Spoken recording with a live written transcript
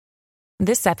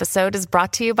This episode is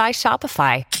brought to you by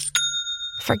Shopify.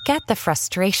 Forget the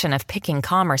frustration of picking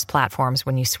commerce platforms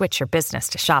when you switch your business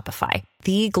to Shopify,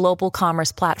 the global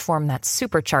commerce platform that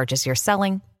supercharges your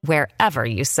selling wherever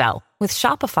you sell. With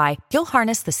Shopify, you'll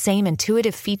harness the same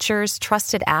intuitive features,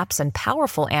 trusted apps, and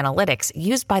powerful analytics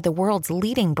used by the world's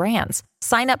leading brands.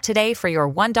 Sign up today for your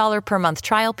 $1 per month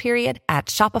trial period at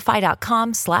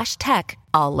shopify.com/tech,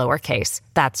 all lowercase.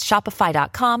 That's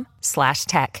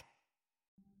shopify.com/tech.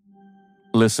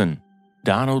 Listen,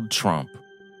 Donald Trump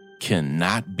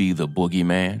cannot be the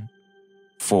boogeyman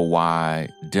for why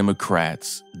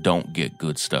Democrats don't get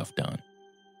good stuff done.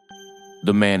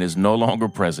 The man is no longer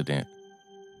president.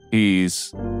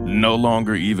 He's no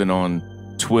longer even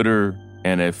on Twitter,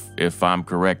 and if I'm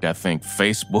correct, I think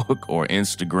Facebook or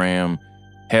Instagram.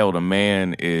 Hell, the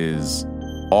man is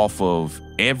off of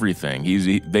everything.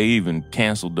 They even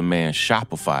canceled the man's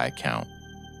Shopify account.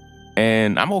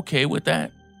 And I'm okay with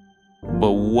that.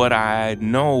 But what I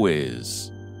know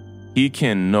is he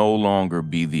can no longer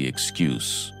be the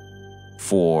excuse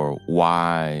for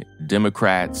why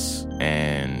Democrats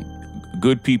and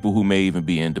good people who may even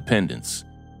be independents,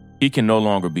 he can no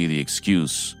longer be the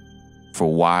excuse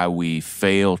for why we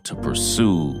fail to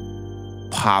pursue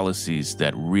policies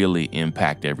that really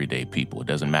impact everyday people. It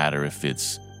doesn't matter if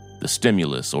it's the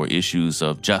stimulus or issues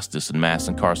of justice and mass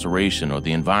incarceration or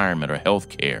the environment or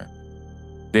healthcare.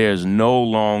 There's no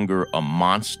longer a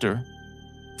monster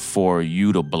for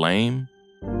you to blame.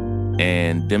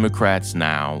 And Democrats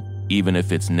now, even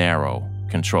if it's narrow,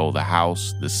 control the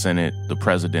House, the Senate, the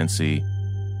presidency.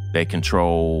 They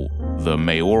control the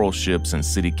mayoralships and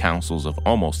city councils of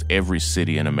almost every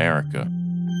city in America.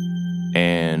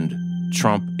 And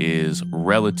Trump is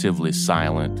relatively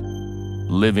silent,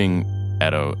 living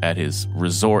at his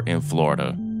resort in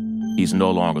Florida. He's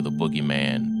no longer the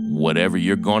boogeyman. Whatever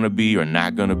you're going to be or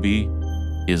not going to be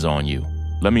is on you.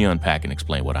 Let me unpack and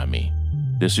explain what I mean.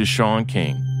 This is Sean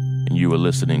King, and you are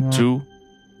listening to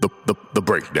The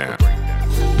Breakdown.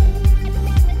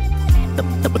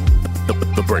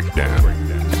 The Breakdown.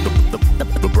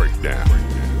 The Breakdown.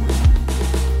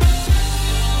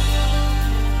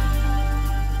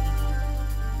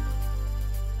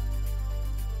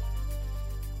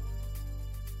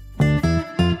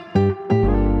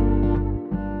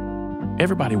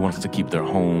 Everybody wants to keep their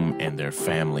home and their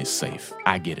family safe.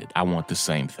 I get it. I want the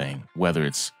same thing, whether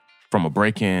it's from a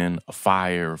break-in, a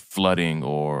fire, flooding,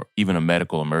 or even a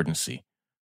medical emergency.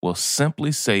 Well,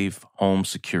 Simply Safe Home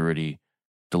Security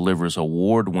delivers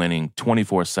award-winning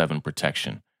 24/7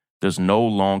 protection. There's no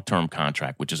long-term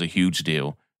contract, which is a huge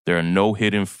deal. There are no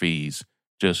hidden fees,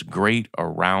 just great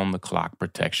around-the-clock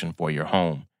protection for your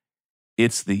home.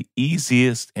 It's the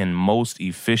easiest and most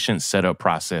efficient setup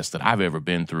process that I've ever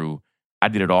been through. I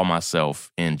did it all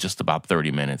myself in just about 30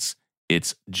 minutes.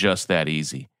 It's just that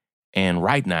easy. And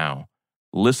right now,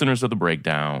 listeners of The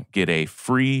Breakdown get a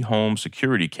free home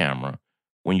security camera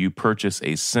when you purchase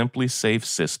a Simply Safe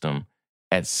system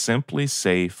at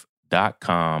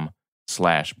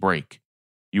simplysafe.com/break.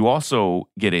 You also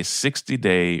get a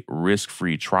 60-day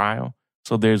risk-free trial,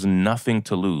 so there's nothing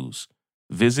to lose.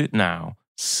 Visit now,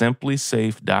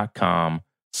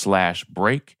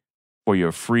 simplysafe.com/break for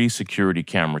your free security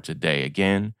camera today.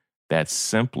 Again, that's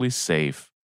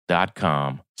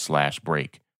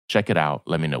simplysafe.com/break. Check it out.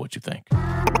 Let me know what you think.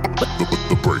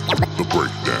 The Breakdown. The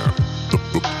Breakdown.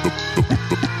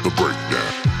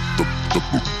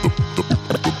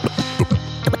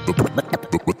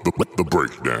 The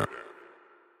Breakdown.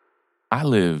 I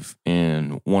live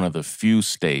in one of the few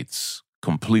states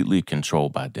completely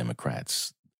controlled by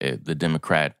Democrats. The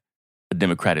Democrat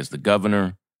is the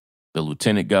governor, the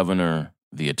lieutenant governor,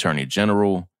 the attorney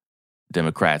general.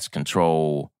 Democrats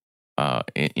control,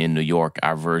 in New York,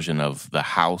 our version of the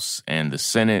House and the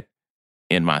Senate.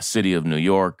 In my city of New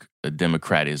York, the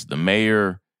Democrat is the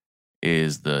mayor,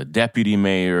 is the deputy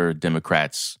mayor.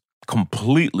 Democrats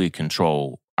completely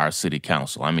control our city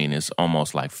council. I mean, it's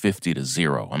almost like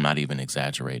 50-0. I'm not even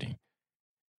exaggerating.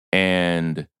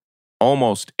 And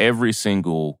almost every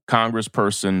single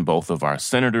congressperson, both of our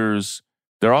senators,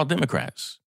 they're all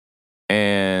Democrats.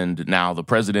 And now the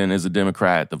president is a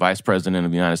Democrat. The vice president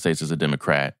of the United States is a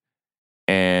Democrat.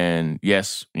 And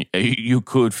yes, you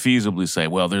could feasibly say,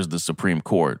 well, there's the Supreme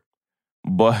Court.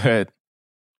 But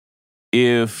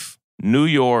if New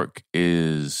York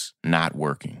is not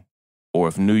working, or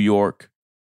if New York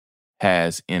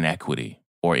has inequity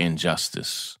or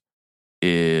injustice,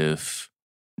 if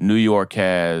New York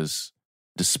has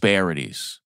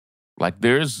disparities, like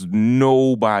there's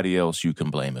nobody else you can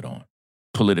blame it on,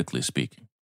 politically speaking.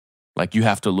 Like you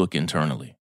have to look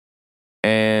internally.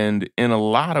 And in a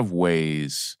lot of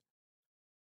ways,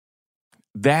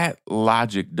 that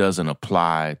logic doesn't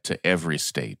apply to every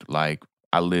state. Like,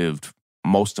 I lived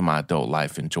most of my adult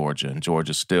life in Georgia, and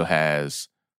Georgia still has,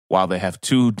 while they have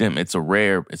it's a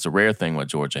rare thing what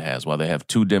Georgia has. While they have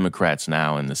two Democrats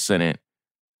now in the Senate,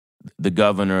 the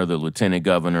governor, the lieutenant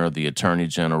governor, the attorney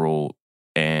general,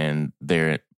 and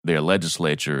their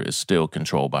legislature is still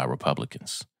controlled by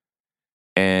Republicans.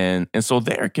 And so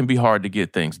there it can be hard to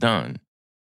get things done.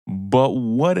 But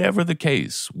whatever the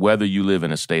case, whether you live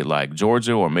in a state like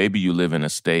Georgia or maybe you live in a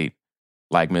state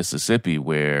like Mississippi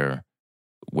where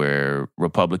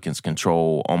Republicans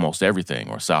control almost everything,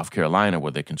 or South Carolina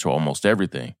where they control almost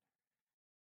everything,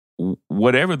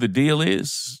 whatever the deal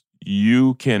is,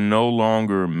 you can no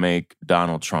longer make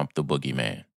Donald Trump the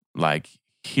boogeyman. Like,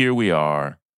 here we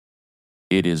are.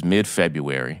 It is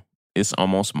mid-February. It's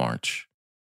almost March.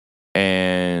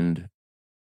 And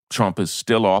Trump is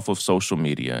still off of social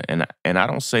media. And I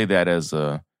don't say that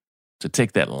to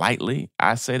take that lightly.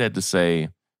 I say that to say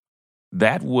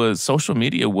social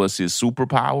media was his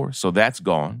superpower. So that's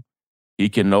gone. He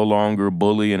can no longer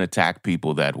bully and attack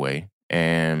people that way.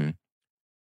 And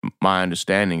my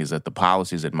understanding is that the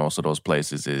policies at most of those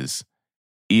places is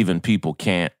even people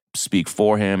can't speak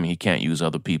for him. He can't use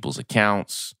other people's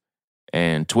accounts.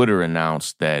 And Twitter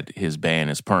announced that his ban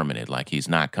is permanent. Like, he's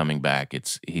not coming back.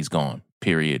 He's gone,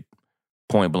 period.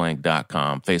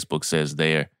 Pointblank.com. Facebook says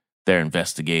they're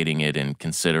investigating it and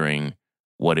considering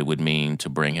what it would mean to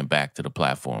bring him back to the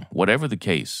platform. Whatever the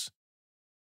case,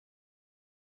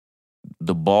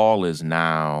 the ball is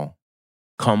now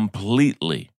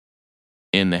completely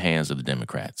in the hands of the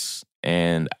Democrats.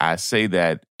 And I say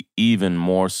that even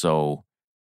more so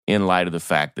in light of the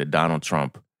fact that Donald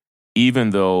Trump, even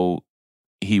though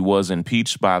he was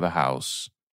impeached by the House,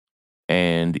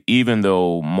 and even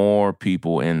though more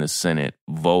people in the Senate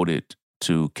voted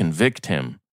to convict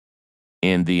him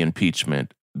in the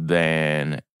impeachment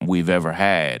than we've ever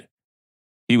had,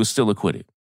 he was still acquitted.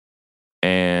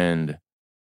 And,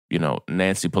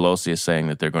 Nancy Pelosi is saying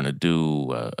that they're going to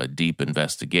do a deep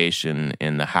investigation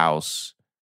in the House,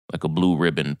 like a blue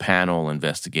ribbon panel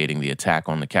investigating the attack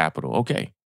on the Capitol.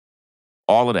 Okay.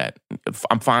 All of that.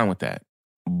 I'm fine with that.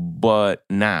 But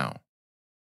now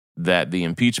that the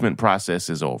impeachment process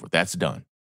is over, that's done.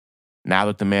 Now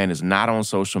that the man is not on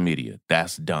social media,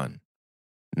 that's done.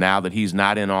 Now that he's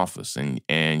not in office,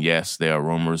 and yes, there are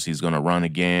rumors he's going to run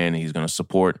again, he's going to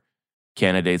support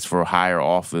candidates for higher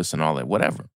office and all that,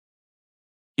 whatever.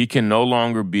 He can no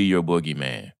longer be your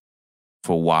boogeyman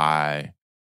for why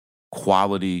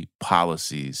quality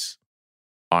policies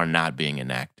are not being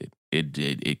enacted.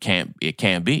 It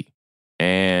can't be.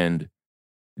 And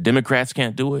Democrats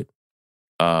can't do it.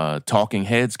 Talking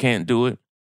heads can't do it.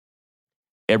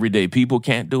 Everyday people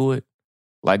can't do it.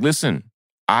 Like, listen,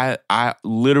 I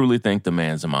literally think the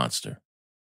man's a monster.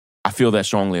 I feel that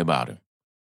strongly about him.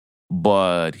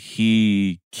 But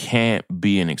he can't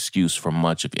be an excuse for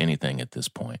much of anything at this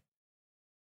point.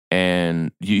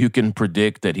 And you can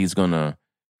predict that he's going to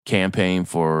campaign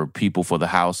for people for the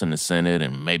House and the Senate,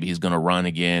 and maybe he's going to run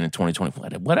again in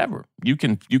 2024. Whatever. You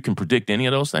can predict any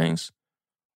of those things.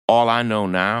 All I know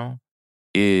now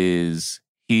is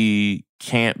he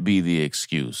can't be the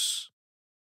excuse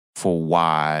for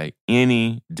why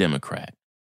any Democrat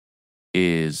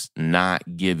is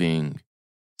not giving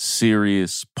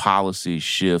serious policy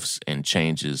shifts and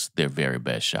changes their very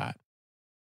best shot.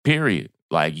 Period.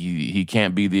 Like, he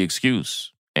can't be the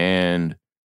excuse. And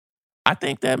I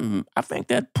think it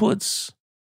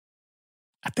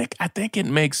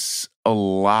makes a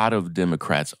lot of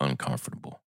Democrats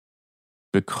uncomfortable,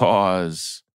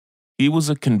 because he was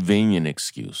a convenient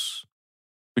excuse.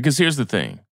 Because here's the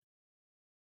thing.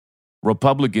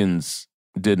 Republicans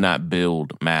did not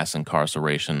build mass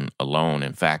incarceration alone.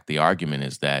 In fact, the argument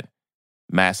is that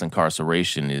mass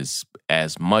incarceration is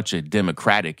as much a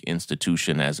Democratic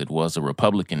institution as it was a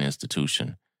Republican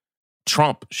institution.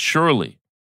 Trump surely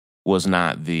was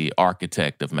not the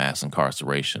architect of mass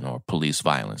incarceration or police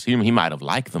violence. He might have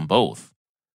liked them both,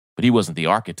 but he wasn't the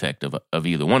architect of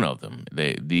either one of them.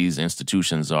 These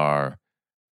institutions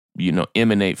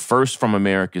emanate first from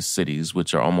America's cities,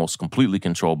 which are almost completely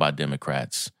controlled by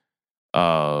Democrats,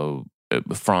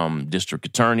 from district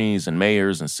attorneys and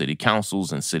mayors and city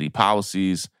councils and city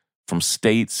policies, from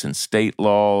states and state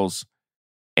laws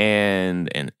and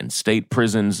state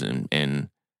prisons. And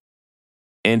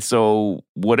so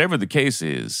whatever the case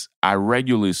is, I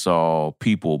regularly saw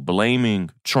people blaming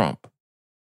Trump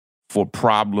for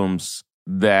problems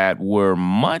that were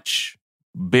much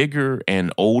bigger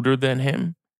and older than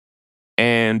him.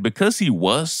 And because he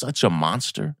was such a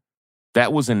monster,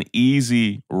 that was an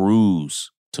easy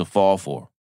ruse to fall for.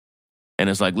 And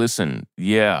it's like, listen,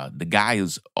 yeah, the guy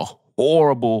is a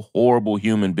horrible, horrible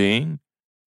human being,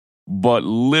 but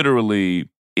literally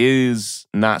is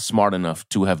not smart enough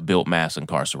to have built mass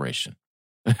incarceration.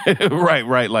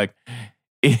 Right. Like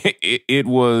it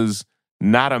was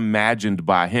not imagined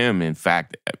by him. In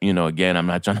fact, again, I'm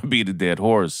not trying to beat a dead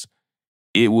horse.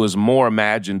 It was more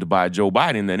imagined by Joe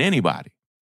Biden than anybody.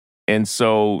 And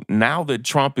so now that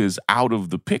Trump is out of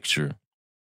the picture,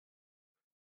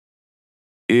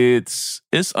 it's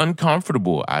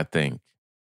uncomfortable, I think,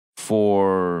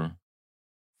 for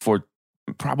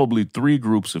probably three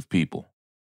groups of people.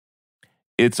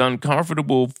 It's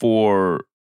uncomfortable for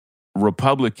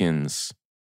Republicans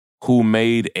who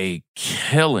made a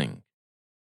killing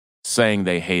saying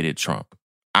they hated Trump.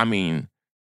 I mean,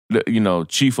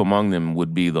 chief among them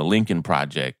would be the Lincoln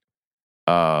Project,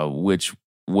 which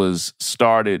was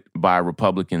started by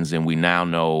Republicans, and we now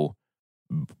know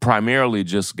primarily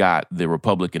just got the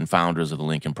Republican founders of the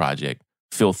Lincoln Project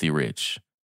filthy rich.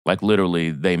 Like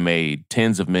literally, they made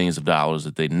tens of millions of dollars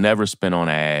that they never spent on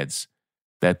ads,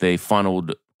 that they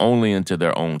funneled only into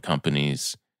their own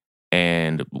companies,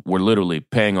 and were literally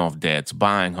paying off debts,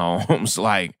 buying homes,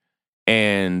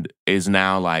 and is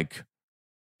now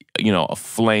a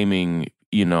flaming,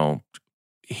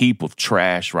 heap of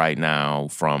trash right now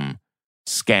from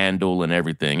scandal and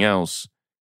everything else.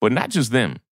 But not just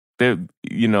them.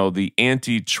 The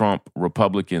anti-Trump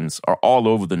Republicans are all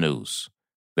over the news.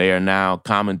 They are now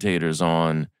commentators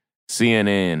on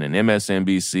CNN and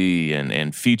MSNBC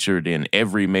and featured in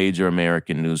every major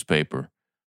American newspaper.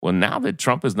 Well, now that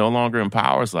Trump is no longer in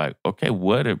power, it's like, okay,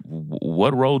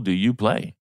 what role do you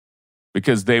play?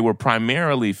 Because they were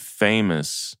primarily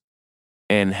famous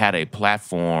and had a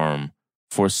platform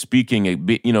for speaking,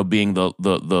 being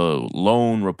the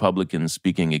lone Republican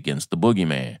speaking against the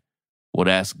boogeyman. Well,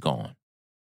 that's gone.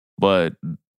 But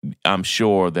I'm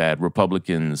sure that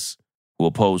Republicans who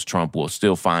oppose Trump will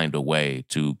still find a way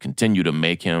to continue to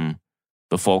make him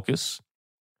the focus.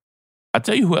 I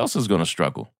tell you who else is going to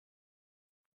struggle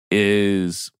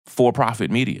is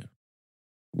for-profit media,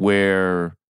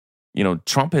 where,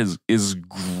 Trump is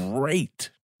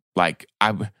great. Like,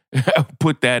 I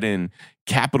put that in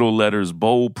capital letters,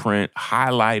 bold print,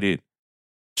 highlighted.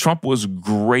 Trump was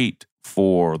great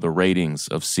for the ratings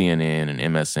of CNN and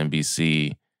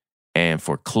MSNBC and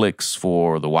for clicks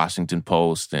for the Washington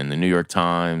Post and the New York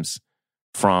Times,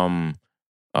 from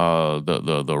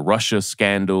the Russia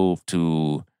scandal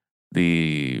to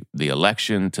the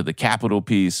election to the Capitol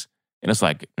piece. And it's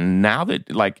like, now that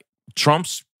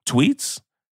Trump's tweets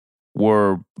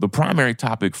were the primary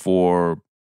topic for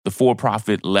the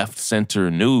for-profit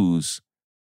left-center news,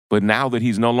 but now that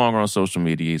he's no longer on social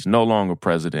media, he's no longer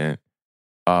president,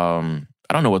 I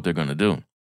don't know what they're going to do.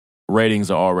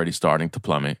 Ratings are already starting to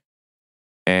plummet.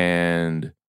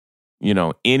 And,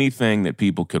 anything that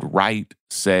people could write,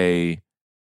 say,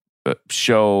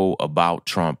 show about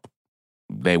Trump,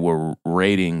 they were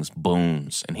ratings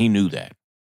booms, and he knew that.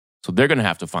 So they're going to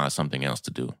have to find something else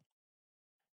to do.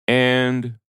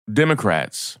 And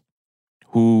Democrats,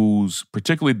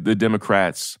 particularly the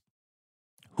Democrats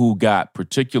who got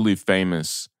particularly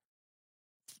famous,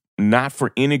 not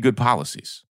for any good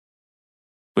policies,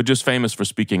 but just famous for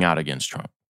speaking out against Trump.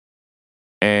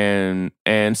 And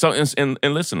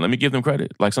listen, let me give them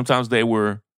credit. Like, sometimes they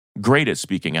were great at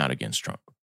speaking out against Trump,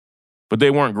 but they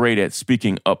weren't great at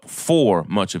speaking up for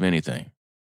much of anything.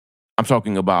 I'm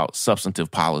talking about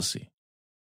substantive policy.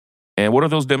 And what are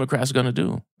those Democrats going to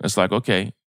do? It's like,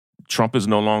 okay, Trump is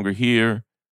no longer here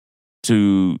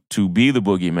to be the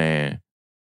boogeyman.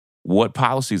 What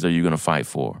policies are you going to fight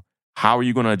for? How are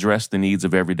you going to address the needs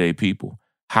of everyday people?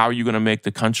 How are you going to make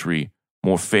the country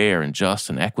more fair and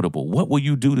just and equitable? What will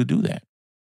you do to do that?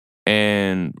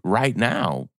 And right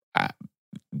now,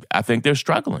 I think they're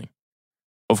struggling.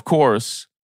 Of course,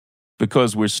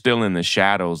 because we're still in the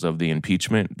shadows of the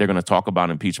impeachment, they're going to talk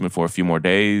about impeachment for a few more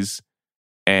days,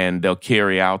 and they'll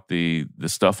carry out the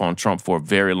stuff on Trump for a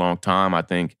very long time. I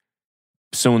think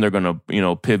soon they're going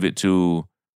to, pivot to,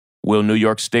 will New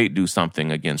York State do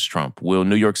something against Trump? Will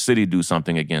New York City do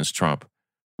something against Trump?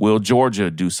 Will Georgia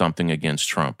do something against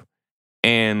Trump?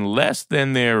 And less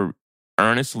than they're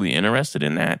earnestly interested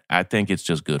in that, I think it's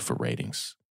just good for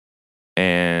ratings.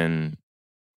 And,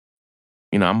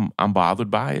 I'm bothered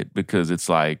by it, because it's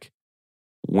like,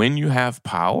 when you have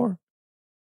power,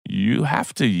 you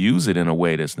have to use it in a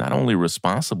way that's not only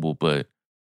responsible, but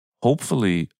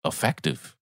hopefully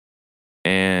effective.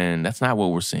 And that's not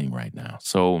what we're seeing right now.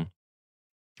 So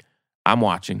I'm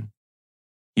watching.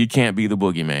 He can't be the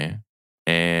boogeyman.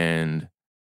 And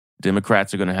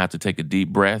Democrats are going to have to take a deep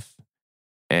breath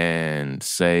and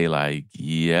say, like,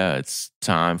 yeah, it's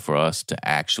time for us to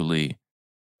actually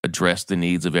address the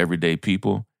needs of everyday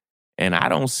people. And I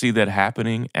don't see that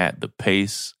happening at the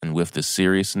pace and with the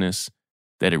seriousness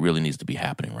that it really needs to be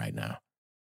happening right now.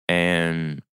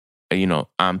 And,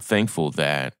 I'm thankful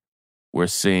that we're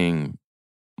seeing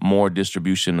more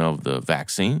distribution of the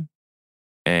vaccine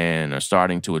and are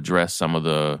starting to address some of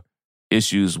the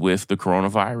issues with the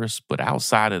coronavirus. But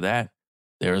outside of that,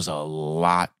 there's a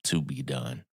lot to be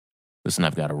done. Listen,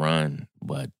 I've got to run,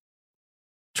 but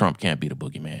Trump can't be the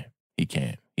boogeyman. He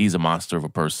can't. He's a monster of a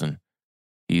person.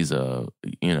 He's a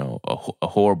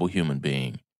horrible human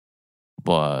being,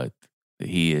 but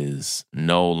he is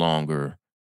no longer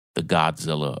the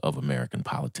Godzilla of American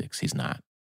politics. He's not.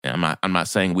 And I'm not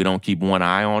saying we don't keep one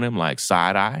eye on him, like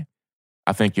side eye.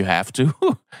 I think you have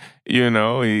to.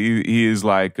 He is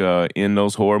like in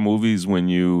those horror movies when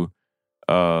you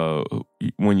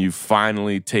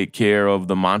finally take care of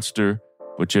the monster,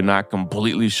 but you're not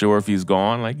completely sure if he's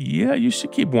gone. Like, yeah, you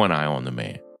should keep one eye on the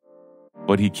man.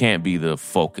 But he can't be the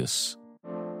focus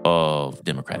of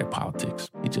Democratic politics.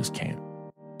 He just can't.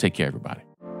 Take care, everybody.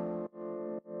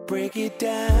 Break it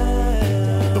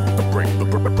down. The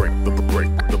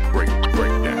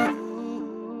breakdown.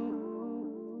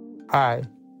 Hi,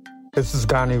 this is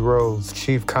Donnie Rose,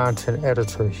 Chief Content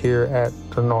Editor here at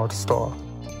The North Star.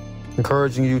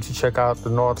 Encouraging you to check out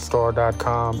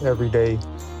thenorthstar.com every day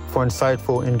for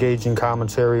insightful, engaging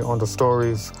commentary on the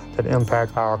stories that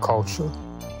impact our culture.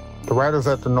 The writers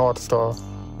at The North Star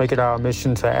make it our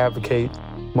mission to advocate,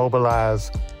 mobilize,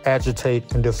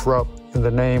 agitate, and disrupt in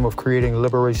the name of creating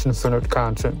liberation-centered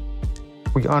content.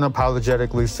 We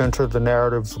unapologetically center the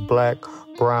narratives of Black,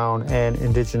 Brown, and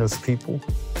Indigenous people.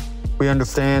 We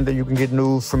understand that you can get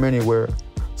news from anywhere,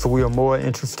 so we are more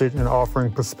interested in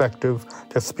offering perspective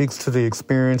that speaks to the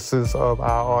experiences of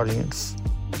our audience.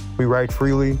 We write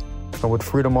freely and with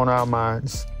freedom on our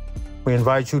minds. We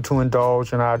invite you to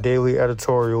indulge in our daily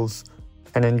editorials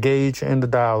and engage in the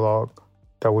dialogue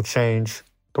that will change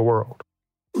the world.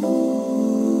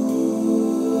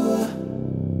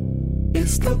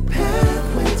 It's the past.